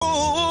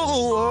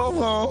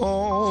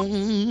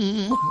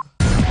Wong.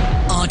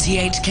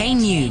 RTHK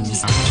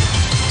News.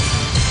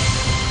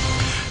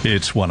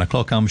 It's 1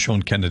 o'clock. I'm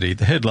Sean Kennedy.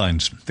 The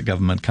headlines. The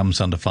government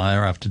comes under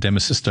fire after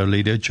Demosisto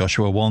leader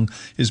Joshua Wong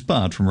is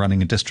barred from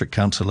running in district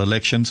council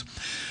elections.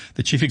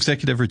 The chief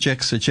executive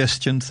rejects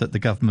suggestions that the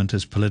government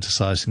is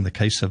politicising the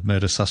case of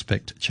murder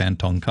suspect Chan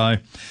Tong Kai.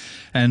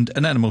 And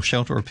an animal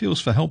shelter appeals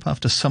for help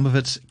after some of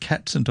its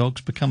cats and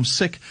dogs become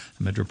sick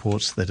amid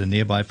reports that a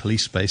nearby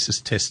police base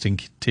is testing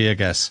tear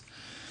gas.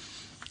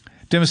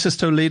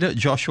 Demosisto leader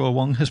Joshua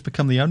Wong has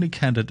become the only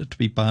candidate to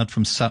be barred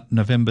from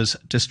November's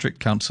district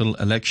council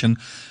election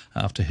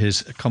after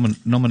his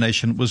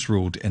nomination was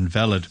ruled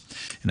invalid.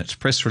 In its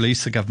press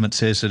release, the government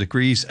says it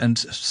agrees and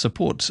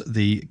supports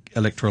the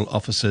electoral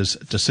officer's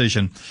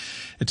decision.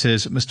 It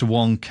says Mr.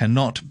 Wong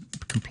cannot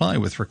comply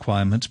with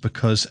requirements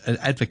because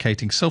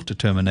advocating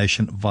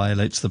self-determination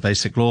violates the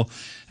basic law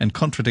and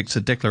contradicts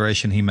a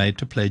declaration he made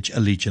to pledge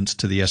allegiance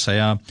to the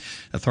SAR.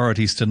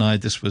 Authorities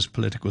denied this was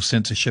political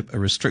censorship, a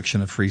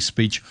restriction of free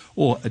speech,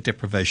 or a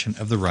deprivation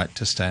of the right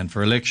to stand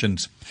for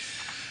elections.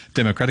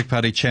 Democratic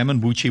Party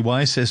Chairman Wu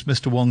Chi-wai says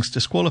Mr. Wong's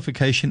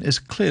disqualification is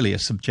clearly a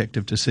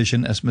subjective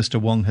decision, as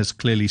Mr. Wong has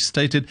clearly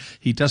stated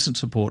he doesn't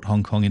support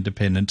Hong Kong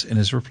independence in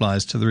his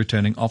replies to the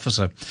returning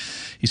officer.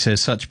 He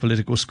says such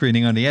political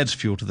screening only adds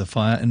fuel to the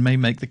fire and may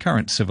make the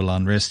current civil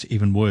unrest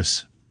even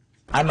worse.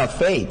 I'm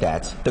afraid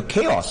that the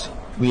chaos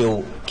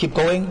will keep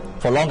going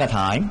for a longer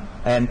time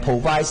and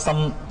provide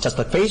some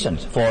justification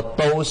for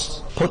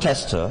those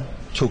protesters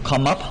to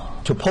come up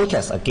to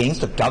protest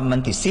against the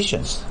government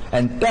decisions,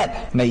 and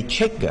that may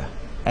trigger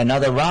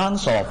another round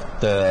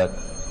of the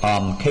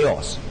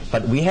chaos.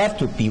 But we have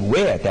to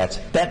beware that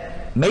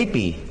that may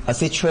be a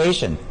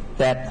situation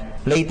that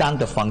lay down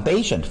the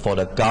foundation for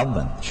the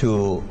government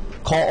to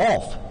call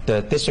off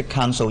the district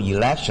council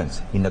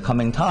elections in the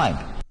coming time.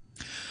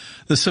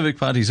 The Civic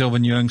Party's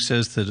Elvin Yeung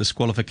says the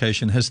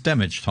disqualification has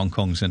damaged Hong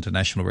Kong's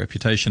international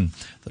reputation.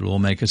 The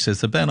lawmaker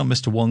says the ban on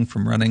Mr. Wong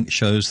from running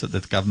shows that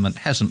the government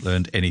hasn't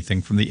learned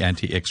anything from the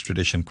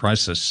anti-extradition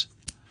crisis.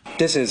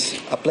 This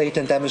is a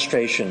blatant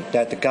demonstration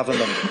that the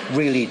government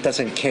really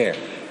doesn't care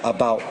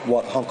about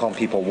what Hong Kong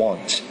people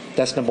want.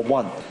 That's number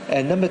one.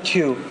 And number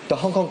two, the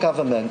Hong Kong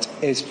government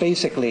is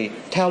basically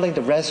telling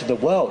the rest of the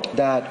world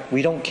that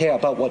we don't care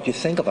about what you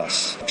think of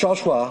us.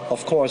 Joshua,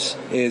 of course,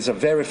 is a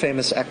very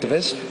famous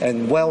activist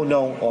and well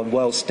known on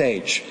world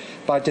stage.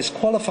 By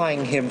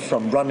disqualifying him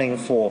from running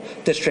for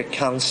district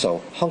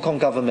council, Hong Kong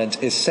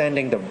government is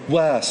sending the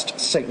worst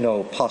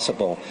signal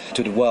possible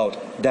to the world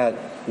that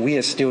we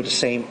are still the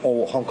same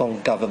old Hong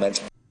Kong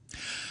government.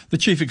 The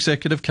chief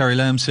executive, Carrie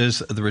Lam, says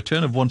the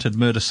return of wanted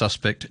murder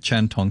suspect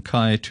Chan Tong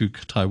Kai to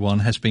Taiwan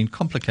has been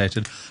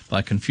complicated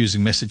by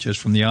confusing messages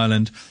from the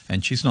island,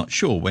 and she's not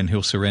sure when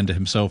he'll surrender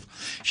himself.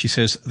 She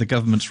says the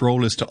government's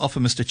role is to offer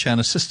Mr. Chan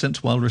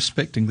assistance while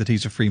respecting that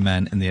he's a free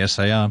man in the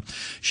SAR.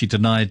 She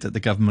denied that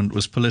the government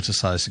was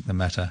politicising the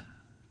matter.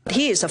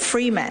 He is a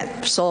free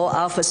man, so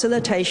our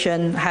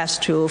facilitation has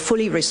to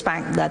fully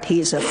respect that he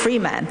is a free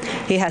man.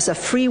 He has a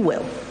free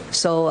will.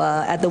 So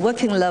at the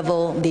working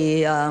level,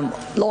 the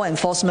law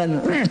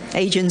enforcement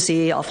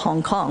agency of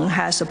Hong Kong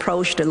has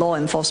approached the law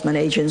enforcement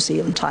agency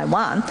in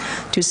Taiwan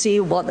to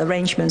see what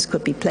arrangements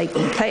could be put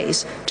in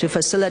place to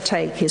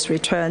facilitate his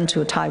return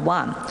to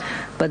Taiwan.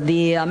 But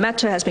the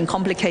matter has been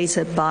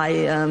complicated by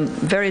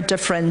very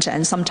different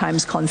and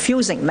sometimes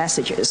confusing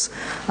messages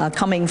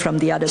coming from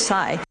the other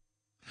side.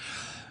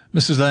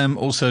 Mrs. Lam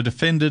also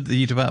defended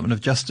the Department of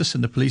Justice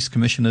and the Police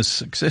Commissioner's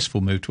successful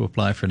move to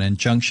apply for an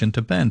injunction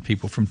to ban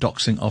people from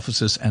doxing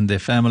officers and their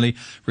family,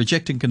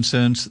 rejecting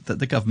concerns that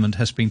the government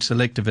has been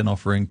selective in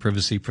offering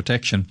privacy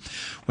protection.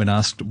 When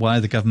asked why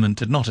the government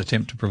did not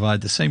attempt to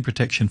provide the same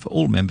protection for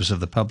all members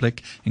of the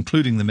public,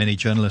 including the many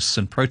journalists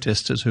and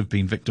protesters who have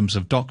been victims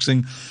of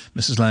doxing,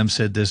 Mrs. Lam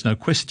said there's no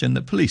question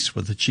that police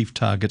were the chief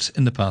targets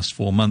in the past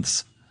 4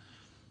 months.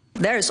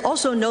 There is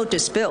also no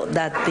dispute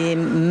that the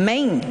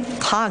main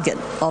target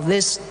of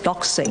this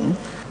doxing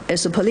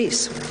is the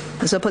police.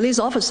 It's a police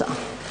officer.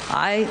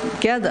 I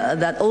gather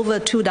that over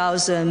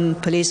 2,000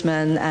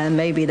 policemen and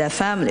maybe their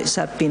families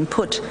have been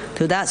put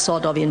to that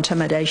sort of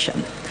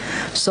intimidation.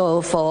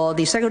 So for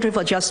the Secretary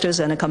for Justice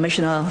and the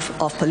Commissioner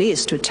of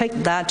Police to take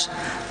that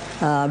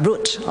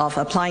route of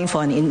applying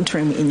for an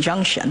interim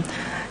injunction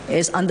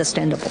is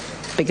understandable,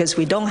 because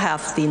we don't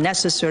have the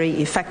necessary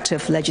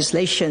effective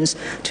legislations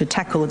to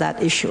tackle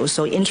that issue.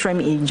 So interim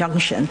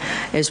injunction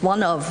is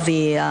one of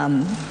the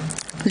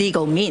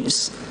legal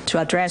means to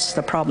address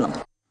the problem.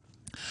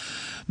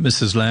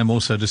 Mrs. Lam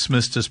also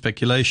dismissed as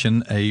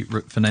speculation a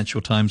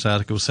Financial Times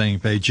article saying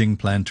Beijing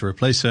planned to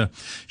replace her.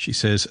 She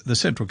says the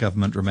central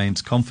government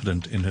remains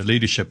confident in her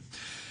leadership.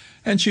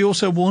 And she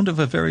also warned of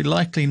a very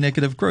likely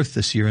negative growth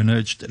this year and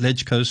urged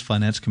LegCo's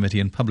Finance Committee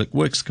and Public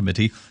Works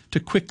Committee to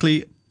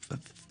quickly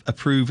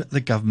approve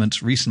the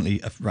government's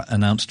recently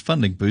announced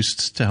funding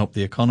boosts to help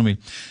the economy.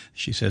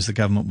 She says the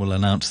government will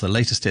announce the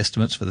latest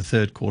estimates for the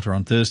third quarter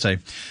on Thursday.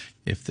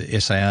 If the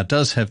SAR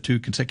does have 2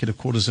 consecutive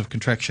quarters of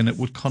contraction, it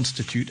would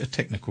constitute a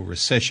technical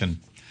recession.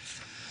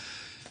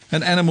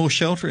 An animal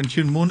shelter in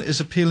Kyun Mun is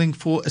appealing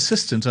for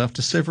assistance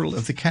after several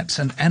of the cats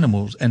and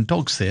animals and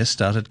dogs there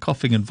started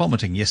coughing and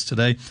vomiting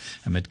yesterday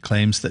amid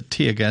claims that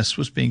tear gas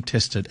was being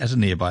tested at a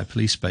nearby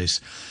police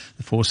base.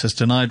 The force has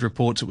denied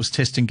reports it was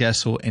testing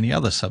gas or any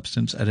other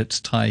substance at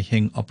its Tai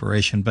Hing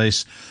operation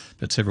base,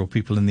 but several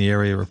people in the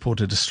area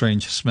reported a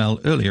strange smell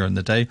earlier in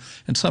the day,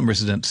 and some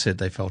residents said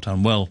they felt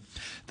unwell.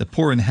 The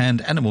Paw in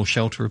Hand Animal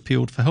Shelter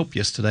appealed for help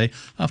yesterday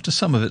after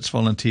some of its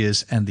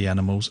volunteers and the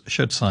animals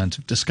showed signs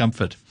of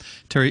discomfort.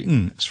 Terry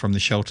Ng is from the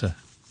shelter.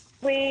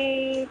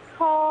 We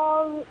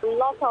call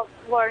lots of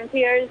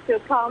volunteers to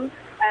come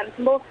and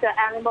move the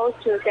animals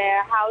to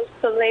their house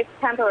to live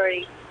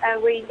temporarily.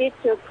 And we need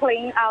to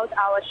clean out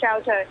our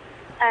shelter.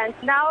 And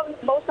now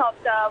most of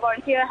the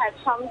volunteers have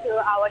come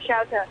to our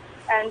shelter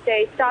and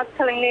they start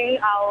cleaning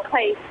our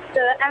place.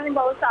 The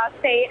animals are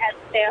staying at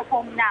their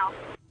home now.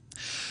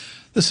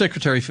 The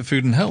Secretary for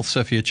Food and Health,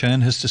 Sophia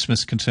Chan, has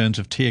dismissed concerns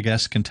of tear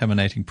gas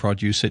contaminating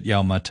produce at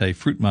Yau Ma Tei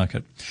Fruit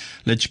Market.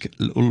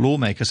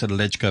 Lawmakers at a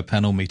LegCo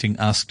panel meeting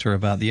asked her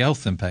about the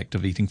health impact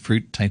of eating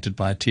fruit tainted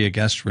by tear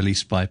gas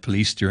released by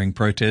police during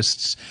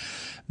protests.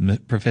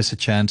 Professor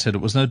Chan said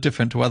it was no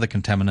different to other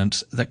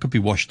contaminants that could be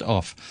washed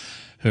off.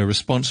 Her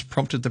response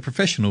prompted the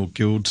professional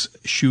guild's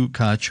Shu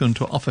Ka-chun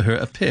to offer her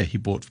a pear he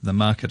bought from the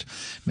market.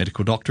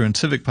 Medical doctor and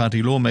Civic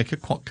Party lawmaker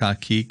Kwok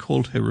Ka-ki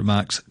called her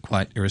remarks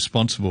quite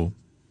irresponsible.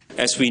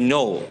 As we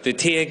know, the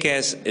tear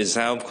gas is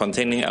now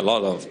containing a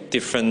lot of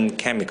different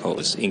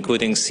chemicals,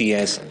 including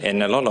CS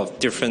and a lot of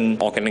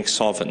different organic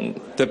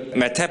solvent. The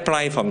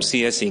metabolite from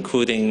CS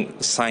including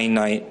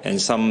cyanide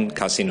and some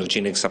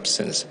carcinogenic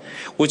substance,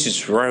 which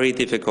is very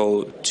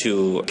difficult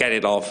to get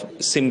it off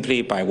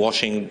simply by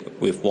washing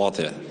with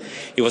water.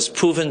 It was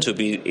proven to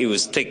be, it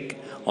would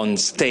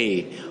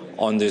stay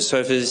on the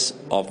surface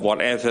of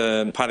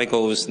whatever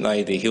particles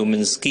like the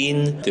human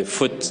skin, the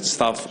food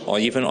stuff, or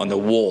even on the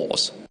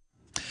walls.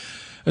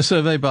 A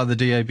survey by the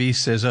DAB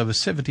says over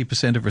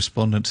 70% of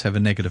respondents have a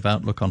negative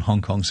outlook on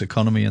Hong Kong's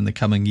economy in the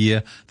coming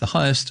year, the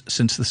highest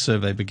since the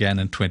survey began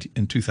in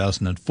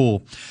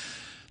 2004.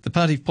 The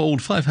party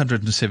polled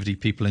 570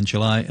 people in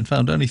July and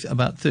found only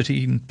about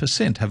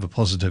 13% have a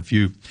positive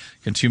view.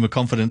 Consumer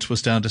confidence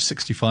was down to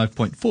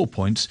 65.4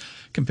 points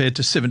compared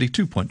to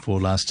 72.4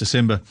 last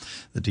December.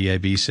 The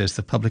DAB says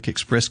the public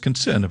expressed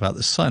concern about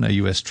the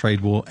Sino-US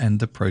trade war and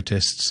the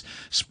protests.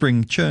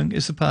 Spring Cheung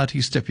is the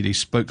party's deputy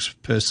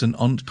spokesperson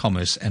on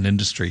commerce and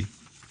industry.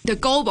 The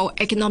global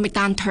economic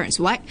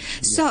downturns, right?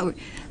 So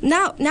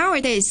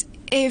nowadays,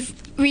 if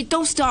we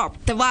don't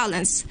stop the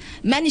violence,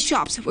 many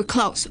shops will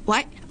close,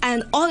 right?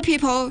 And all the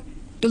people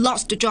to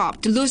lose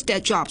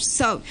their jobs.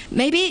 So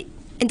maybe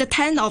in the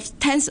tens of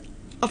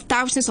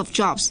thousands of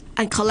jobs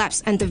and collapse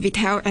in the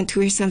retail and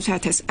tourism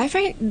sectors. I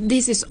think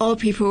this is all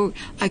people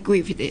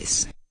agree with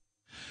this.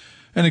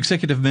 An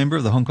executive member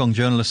of the Hong Kong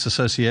Journalists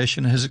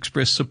Association has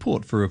expressed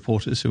support for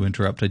reporters who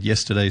interrupted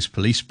yesterday's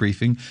police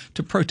briefing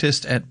to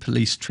protest at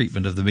police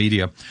treatment of the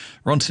media.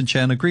 Ronson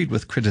Chan agreed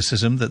with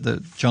criticism that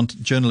the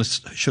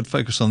journalists should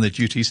focus on their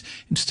duties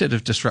instead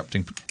of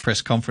disrupting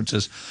press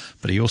conferences,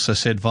 but he also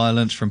said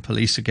violence from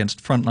police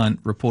against frontline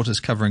reporters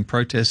covering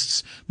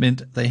protests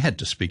meant they had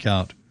to speak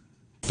out.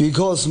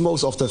 Because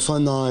most of the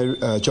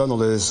frontline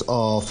journalists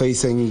are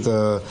facing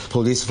the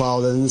police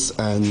violence,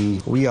 and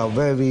we are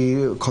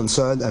very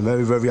concerned and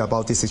very worried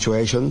about this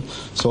situation.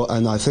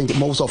 And I think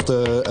most of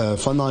the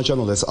frontline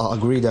journalists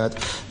agree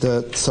that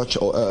such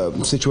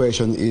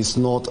situation is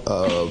not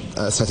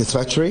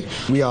satisfactory.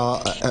 We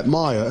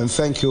admire and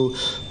thank you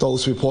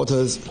those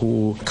reporters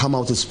who come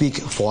out to speak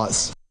for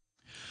us.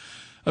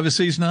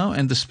 Overseas now,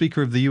 and the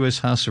Speaker of the U.S.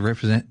 House of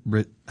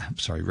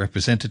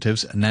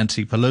Representatives,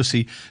 Nancy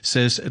Pelosi,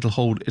 says it'll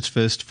hold its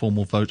first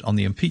formal vote on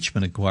the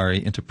impeachment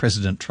inquiry into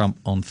President Trump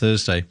on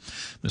Thursday.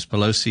 Ms.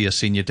 Pelosi, a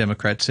senior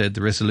Democrat, said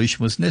the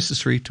resolution was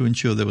necessary to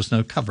ensure there was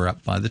no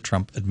cover-up by the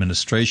Trump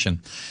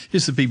administration.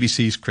 Here's the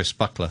BBC's Chris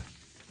Buckler.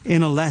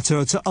 In a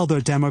letter to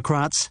other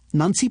Democrats,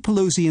 Nancy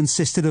Pelosi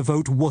insisted a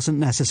vote wasn't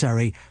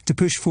necessary to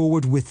push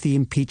forward with the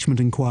impeachment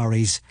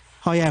inquiries.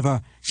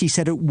 However, she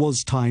said it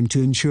was time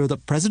to ensure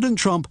that President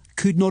Trump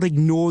could not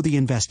ignore the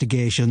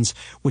investigations,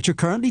 which are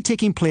currently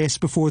taking place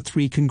before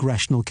 3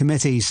 congressional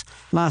committees.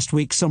 Last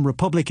week, some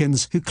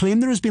Republicans who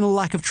claim there has been a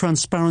lack of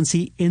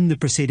transparency in the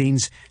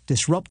proceedings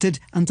disrupted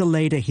and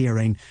delayed a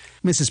hearing.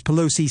 Mrs.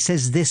 Pelosi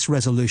says this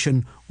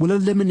resolution will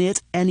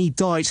eliminate any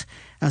doubt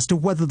as to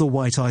whether the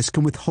White House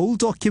can withhold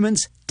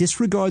documents,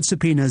 disregard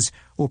subpoenas,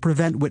 or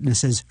prevent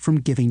witnesses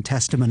from giving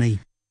testimony.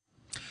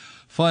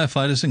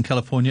 Firefighters in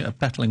California are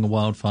battling a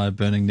wildfire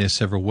burning near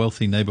several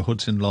wealthy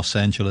neighborhoods in Los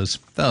Angeles.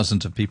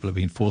 Thousands of people have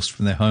been forced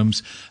from their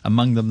homes,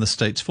 among them the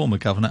state's former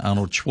governor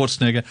Arnold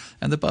Schwarzenegger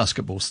and the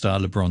basketball star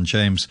LeBron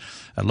James.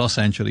 A Los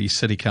Angeles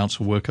City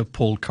Council worker,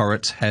 Paul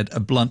Koretz, had a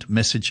blunt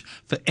message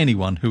for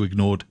anyone who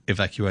ignored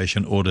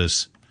evacuation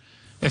orders.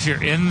 If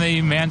you're in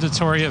the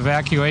mandatory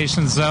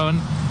evacuation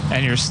zone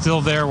and you're still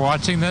there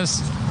watching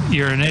this,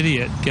 you're an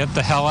idiot. Get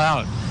the hell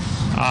out.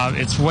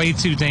 It's way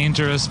too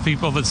dangerous.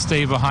 People that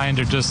stay behind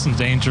are just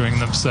endangering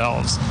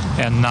themselves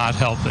and not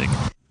helping.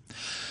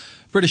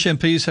 British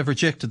MPs have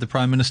rejected the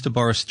Prime Minister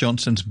Boris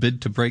Johnson's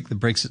bid to break the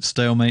Brexit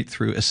stalemate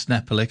through a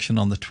snap election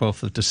on the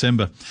 12th of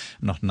December.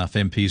 Not enough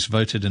MPs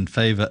voted in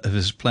favour of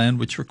his plan,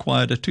 which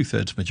required a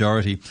two-thirds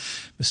majority.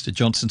 Mr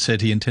Johnson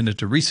said he intended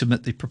to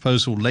resubmit the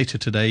proposal later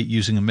today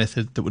using a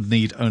method that would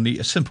need only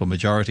a simple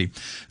majority.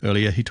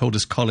 Earlier, he told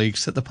his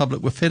colleagues that the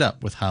public were fed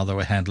up with how they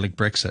were handling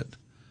Brexit.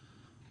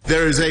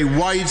 There is a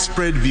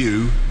widespread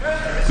view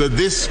that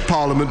this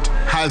Parliament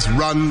has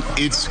run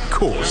its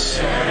course.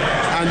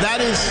 And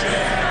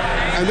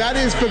that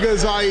is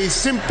because I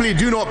simply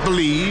do not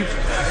believe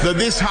that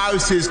this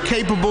House is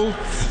capable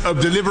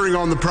of delivering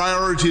on the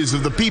priorities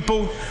of the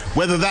people,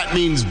 whether that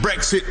means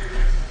Brexit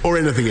or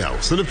anything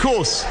else. And of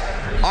course,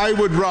 I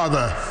would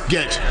rather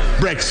get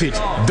Brexit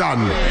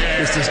done,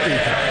 Mr.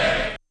 Speaker.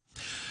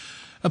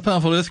 A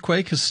powerful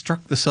earthquake has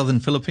struck the southern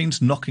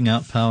Philippines, knocking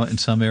out power in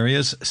some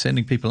areas,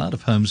 sending people out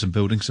of homes and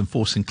buildings and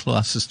forcing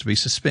classes to be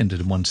suspended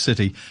in one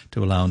city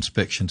to allow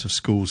inspections of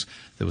schools.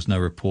 There was no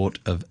report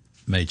of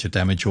major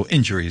damage or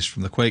injuries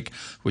from the quake,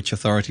 which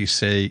authorities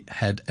say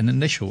had an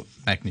initial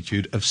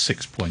magnitude of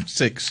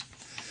 6.6.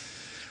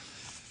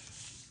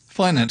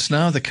 Finance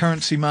now. The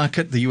currency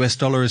market. The US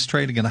dollar is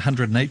trading at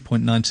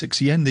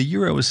 108.96 yen. The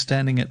euro is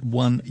standing at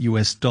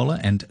 $1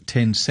 and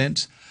 10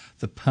 cents.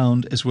 The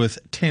pound is worth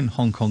 10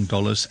 Hong Kong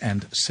dollars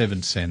and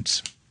 7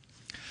 cents.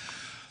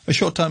 A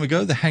short time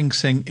ago, the Hang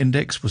Seng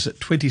Index was at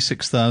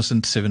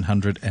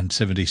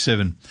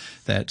 26,777.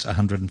 That's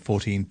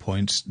 114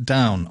 points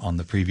down on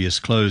the previous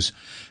close.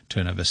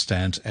 Turnover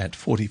stands at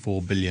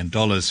 $44 billion.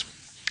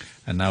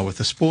 And now with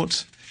the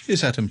sports,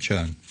 here's Adam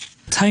Cheung.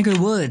 Tiger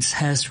Woods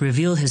has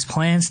revealed his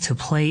plans to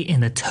play in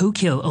the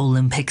Tokyo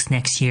Olympics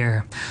next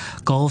year.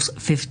 Golf's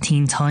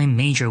 15-time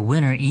major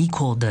winner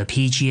equaled the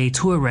PGA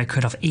Tour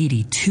record of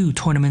 82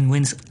 tournament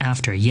wins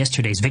after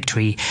yesterday's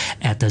victory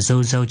at the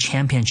Zozo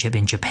Championship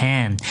in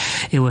Japan.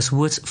 It was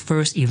Woods'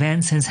 first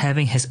event since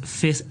having his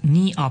fifth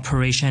knee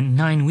operation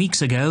 9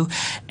 weeks ago,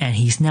 and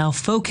he's now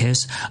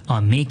focused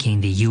on making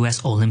the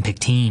U.S. Olympic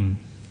team.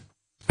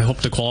 I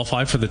hope to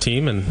qualify for the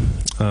team and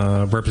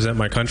represent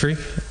my country.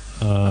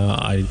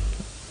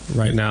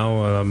 Right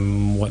now,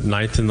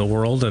 ninth in the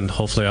world, and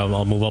hopefully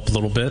I'll move up a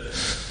little bit.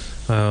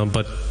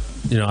 But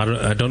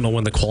I don't know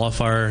when the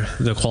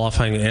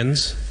qualifying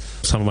ends.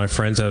 Some of my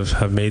friends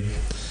have made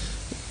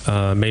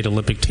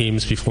Olympic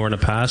teams before in the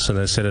past, and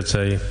they said it's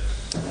a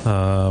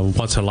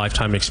once in a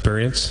lifetime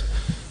experience.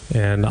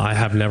 And I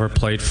have never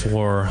played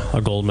for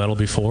a gold medal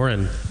before,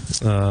 and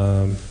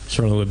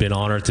certainly would be an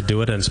honor to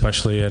do it, and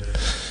especially at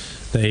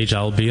the age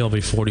I'll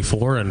be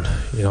 44, and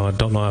I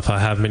don't know if I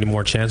have many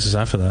more chances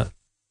after that.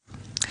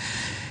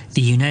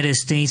 The United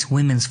States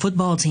women's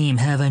football team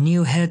have a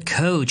new head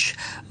coach.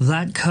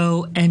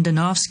 Vlatko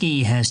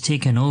Andonovski has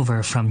taken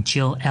over from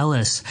Jill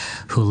Ellis,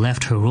 who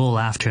left her role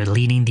after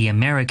leading the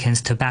Americans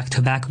to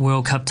back-to-back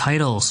World Cup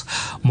titles.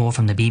 More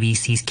from the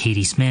BBC's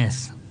Katie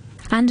Smith.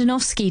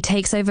 Andonovski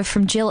takes over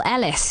from Jill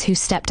Ellis, who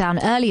stepped down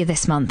earlier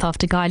this month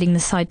after guiding the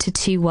side to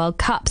 2 World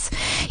Cups.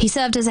 He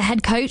served as a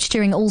head coach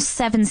during all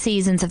 7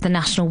 seasons of the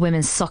National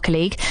Women's Soccer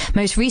League,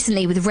 most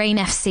recently with Reign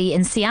FC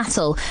in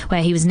Seattle,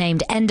 where he was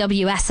named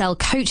NWSL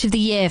Coach of the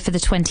Year for the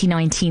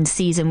 2019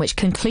 season, which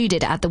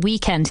concluded at the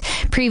weekend.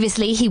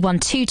 Previously, he won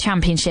 2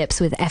 championships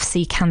with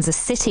FC Kansas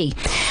City.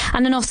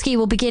 Andonovski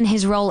will begin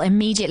his role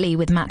immediately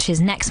with matches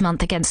next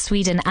month against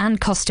Sweden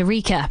and Costa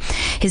Rica.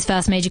 His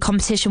first major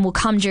competition will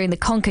come during the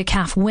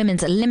CONCACAF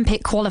Women's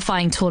Olympic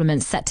qualifying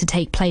tournament set to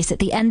take place at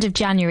the end of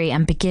January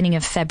and beginning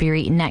of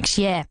February next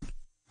year.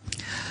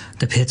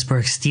 The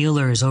Pittsburgh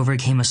Steelers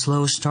overcame a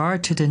slow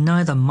start to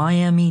deny the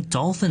Miami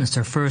Dolphins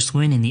their first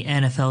win in the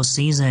NFL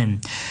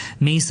season.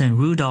 Mason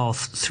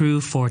Rudolph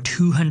threw for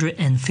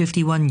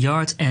 251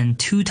 yards and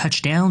 2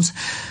 touchdowns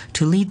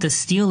to lead the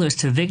Steelers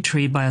to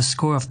victory by a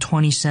score of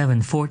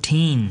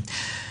 27-14.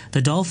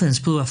 The Dolphins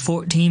blew a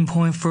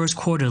 14-point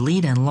first-quarter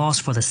lead and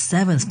lost for the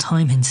 7th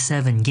time in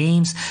 7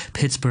 games.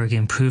 Pittsburgh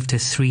improved to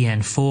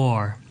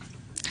 3-4.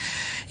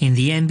 In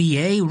the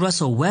NBA,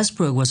 Russell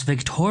Westbrook was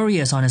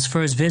victorious on his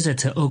first visit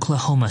to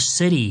Oklahoma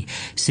City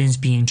since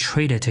being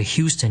traded to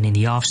Houston in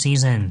the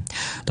offseason.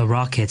 The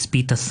Rockets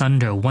beat the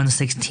Thunder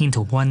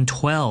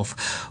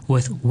 116-112,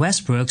 with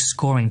Westbrook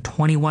scoring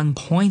 21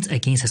 points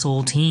against his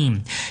old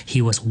team. He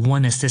was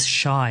 1 assist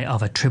shy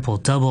of a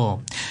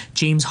triple-double.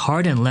 James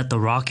Harden led the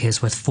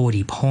Rockets with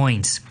 40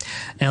 points.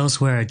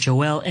 Elsewhere,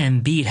 Joel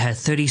Embiid had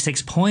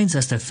 36 points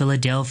as the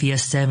Philadelphia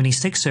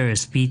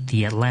 76ers beat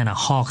the Atlanta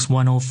Hawks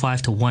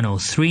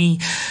 105-103.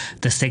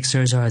 The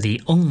Sixers are the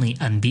only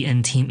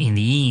unbeaten team in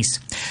the East.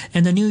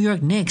 And the New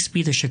York Knicks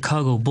beat the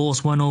Chicago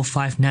Bulls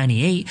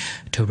 105-98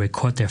 to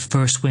record their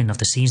first win of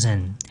the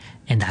season.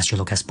 And that's your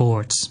look at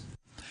sports.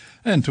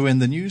 And to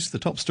end the news, the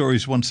top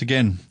stories once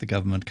again. The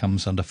government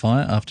comes under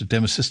fire after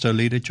Demosisto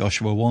leader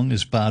Joshua Wong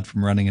is barred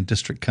from running in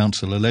district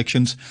council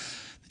elections.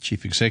 The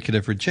chief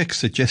executive rejects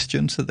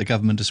suggestions that the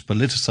government is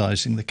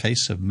politicising the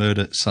case of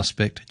murder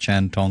suspect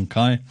Chan Tong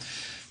Kai.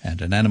 And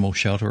an animal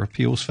shelter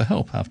appeals for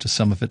help after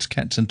some of its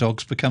cats and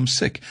dogs become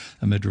sick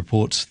amid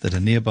reports that a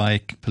nearby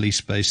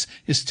police base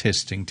is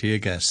testing tear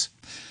gas.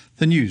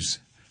 The news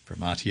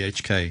From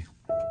RTHK.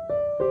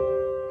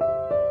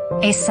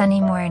 A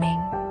sunny morning.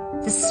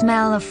 The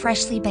smell of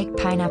freshly baked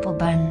pineapple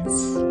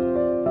buns.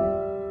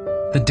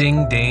 The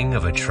ding-ding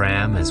of a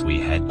tram as we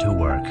head to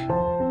work.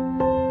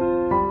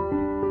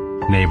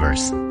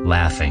 Neighbors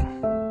laughing.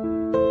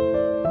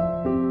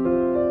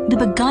 The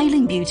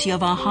beguiling beauty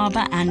of our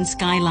harbour and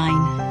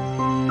skyline.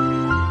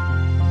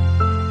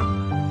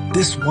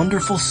 This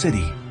wonderful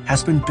city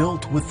has been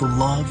built with the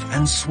love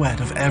and sweat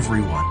of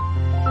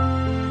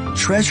everyone.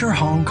 Treasure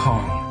Hong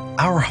Kong,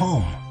 our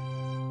home.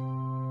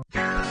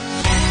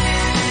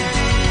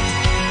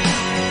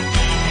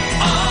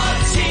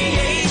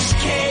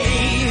 RTHK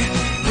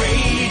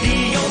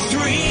Radio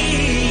 3.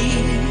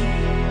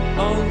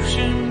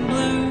 Ocean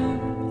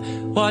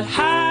blue, what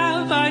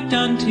have I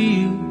done to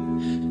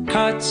you?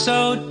 Cut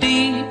so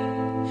deep,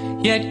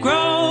 yet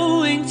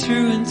growing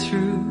through and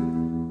through.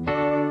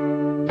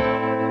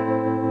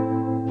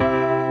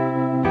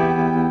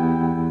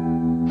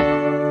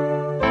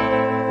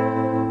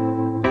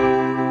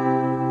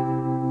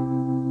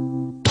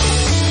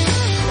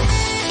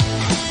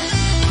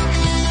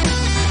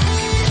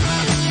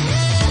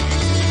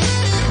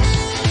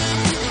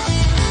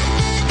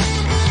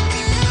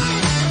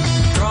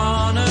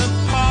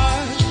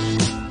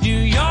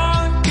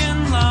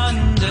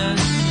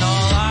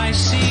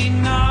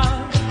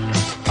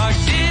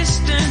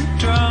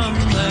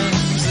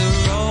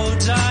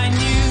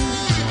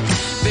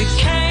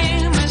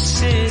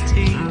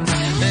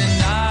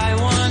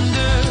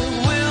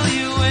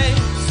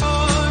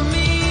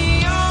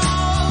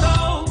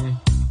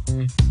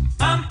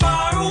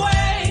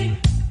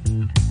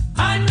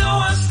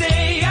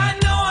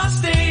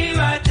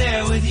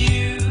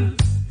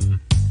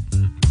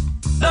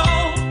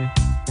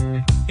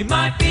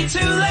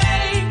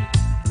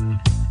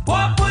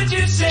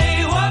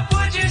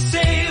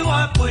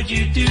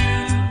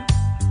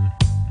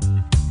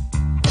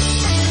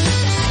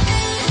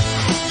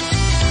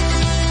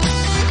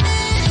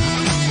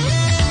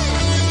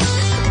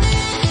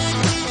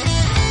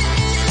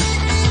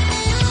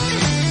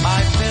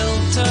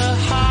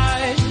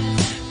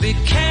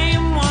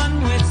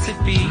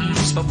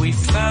 But we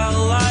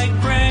fell like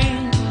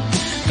rain,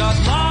 got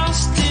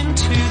lost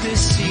into the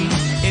sea.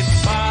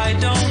 If I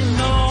don't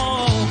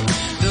know,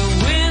 the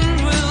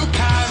wind will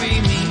carry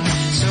me,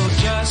 so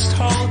just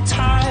hold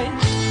tight.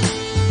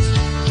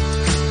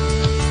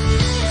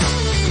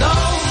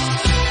 Though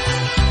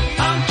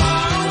I'm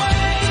far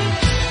away,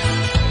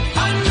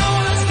 I know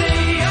I'll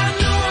stay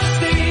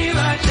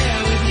right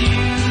there with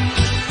you.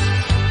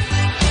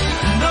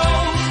 No,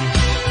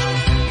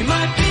 it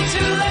might be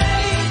too late.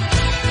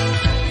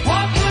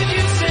 What would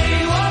you say?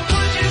 What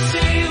would you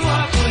say?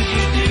 What would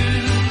you do?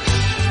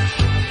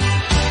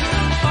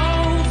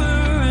 Over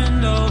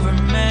and over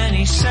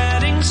many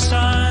setting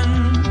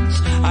suns,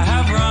 I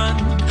have run,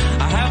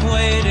 I have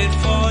waited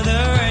for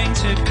the rain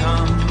to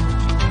come.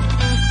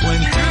 When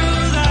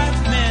through that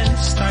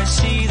mist I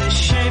see the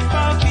shape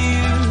of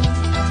you,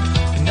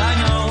 and I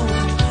know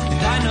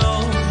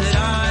that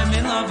I'm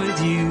in love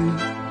with you.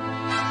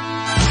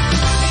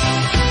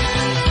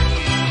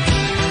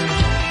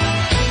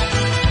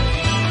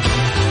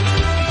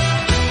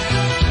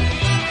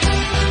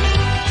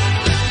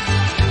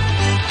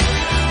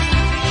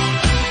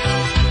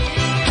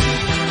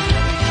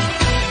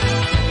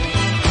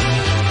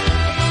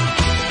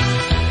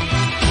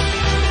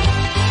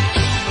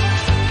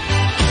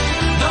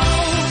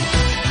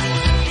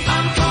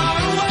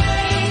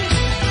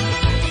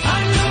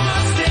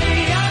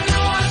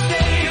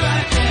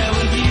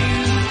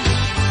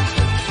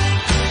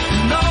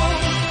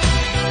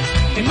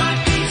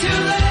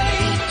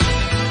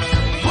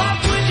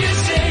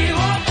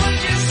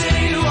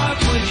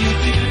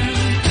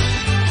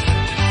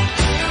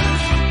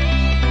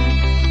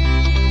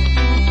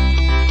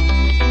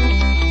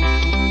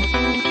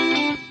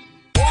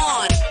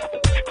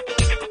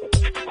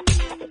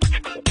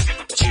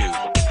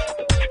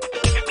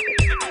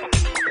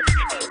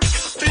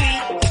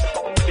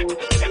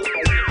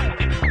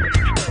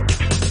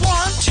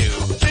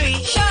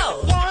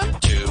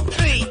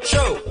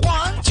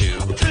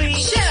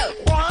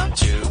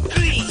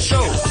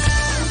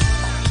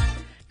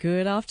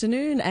 Good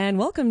afternoon and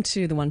welcome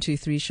to the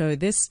 123 show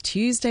this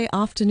Tuesday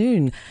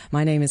afternoon.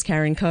 My name is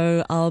Karen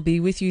Coe. I'll be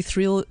with you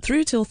through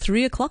till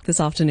 3 o'clock this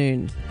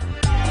afternoon.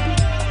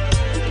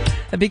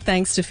 A big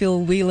thanks to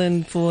Phil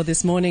Whelan for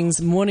this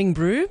morning's Morning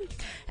Brew.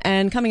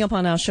 And coming up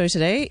on our show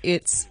today,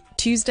 it's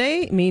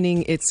Tuesday,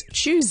 meaning it's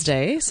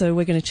Tuesday, so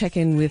we're going to check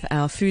in with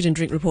our food and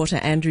drink reporter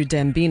Andrew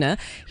Dambina.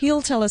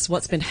 He'll tell us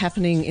what's been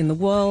happening in the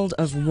world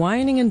of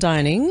wining and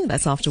dining.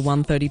 That's after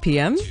 1:30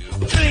 p.m.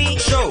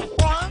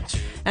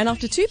 And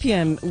after 2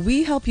 p.m,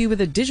 we help you with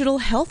a digital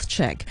health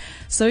check.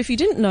 So if you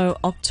didn't know,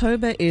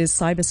 October is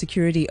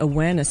Cybersecurity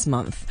Awareness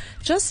Month.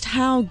 Just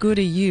how good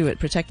are you at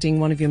protecting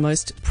one of your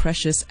most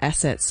precious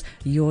assets,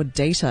 your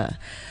data?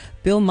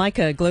 Bill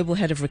Micah, Global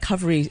Head of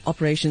Recovery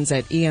Operations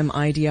at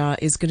EMIDR,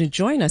 is going to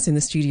join us in the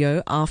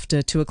studio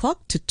after 2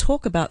 o'clock to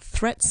talk about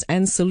threats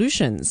and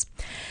solutions.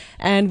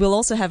 And we'll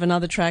also have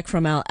another track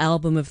from our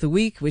album of the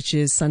week, which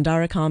is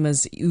Sandara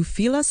Karma's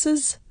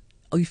Euphilus's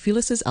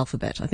Alphabet.